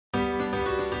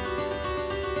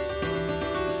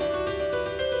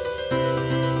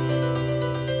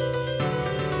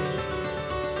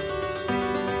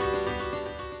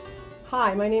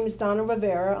Hi, my name is Donna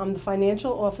Rivera. I'm the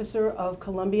financial officer of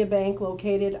Columbia Bank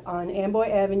located on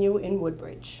Amboy Avenue in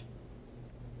Woodbridge.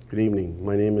 Good evening.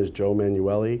 My name is Joe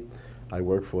Manueli. I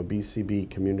work for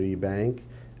BCB Community Bank,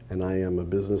 and I am a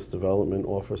business development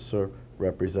officer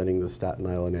representing the Staten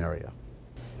Island area.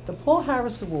 The Paul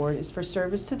Harris Award is for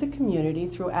service to the community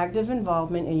through active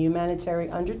involvement in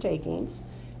humanitarian undertakings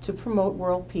to promote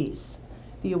world peace.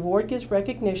 The award gives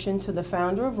recognition to the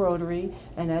founder of Rotary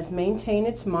and has maintained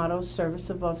its motto, service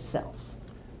above self.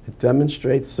 It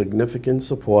demonstrates significant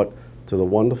support to the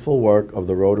wonderful work of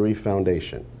the Rotary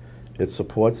Foundation. It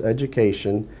supports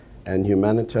education and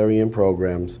humanitarian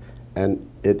programs, and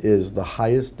it is the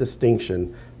highest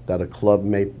distinction that a club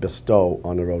may bestow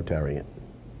on a Rotarian.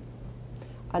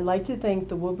 I'd like to thank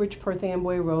the Woodbridge Perth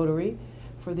Amboy Rotary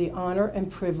for the honor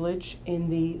and privilege in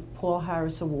the Paul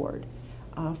Harris Award.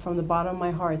 From the bottom of my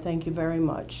heart, thank you very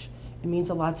much. It means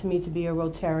a lot to me to be a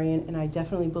Rotarian, and I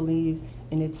definitely believe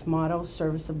in its motto,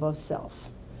 service above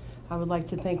self. I would like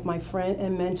to thank my friend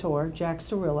and mentor, Jack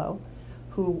Cirillo,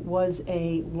 who was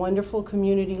a wonderful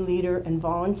community leader and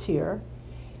volunteer.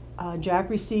 Jack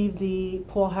received the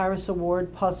Paul Harris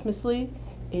Award posthumously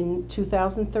in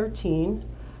 2013.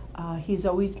 He's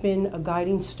always been a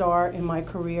guiding star in my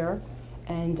career,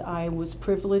 and I was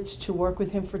privileged to work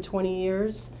with him for 20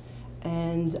 years.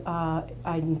 And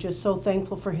I'm just so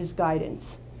thankful for his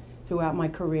guidance throughout my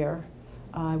career.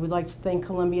 I would like to thank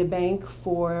Columbia Bank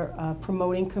for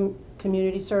promoting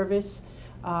community service,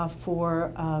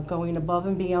 for going above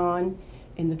and beyond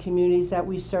in the communities that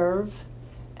we serve.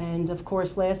 And of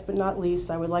course, last but not least,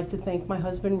 I would like to thank my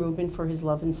husband, Ruben, for his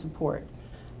love and support.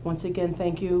 Once again,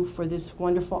 thank you for this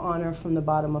wonderful honor from the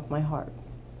bottom of my heart.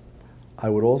 I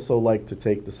would also like to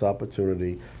take this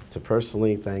opportunity to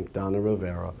personally thank Donna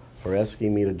Rivera for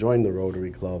asking me to join the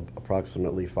Rotary Club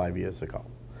approximately 5 years ago.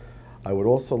 I would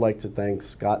also like to thank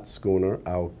Scott Schooner,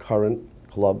 our current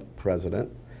club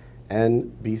president,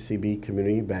 and BCB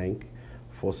Community Bank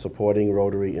for supporting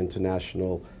Rotary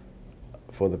International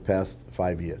for the past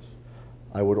 5 years.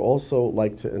 I would also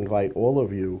like to invite all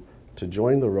of you to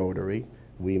join the Rotary.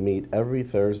 We meet every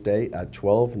Thursday at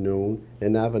 12 noon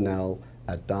in Avenel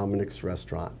at Dominic's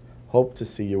Restaurant. Hope to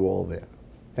see you all there.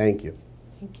 Thank you.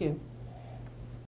 Thank you.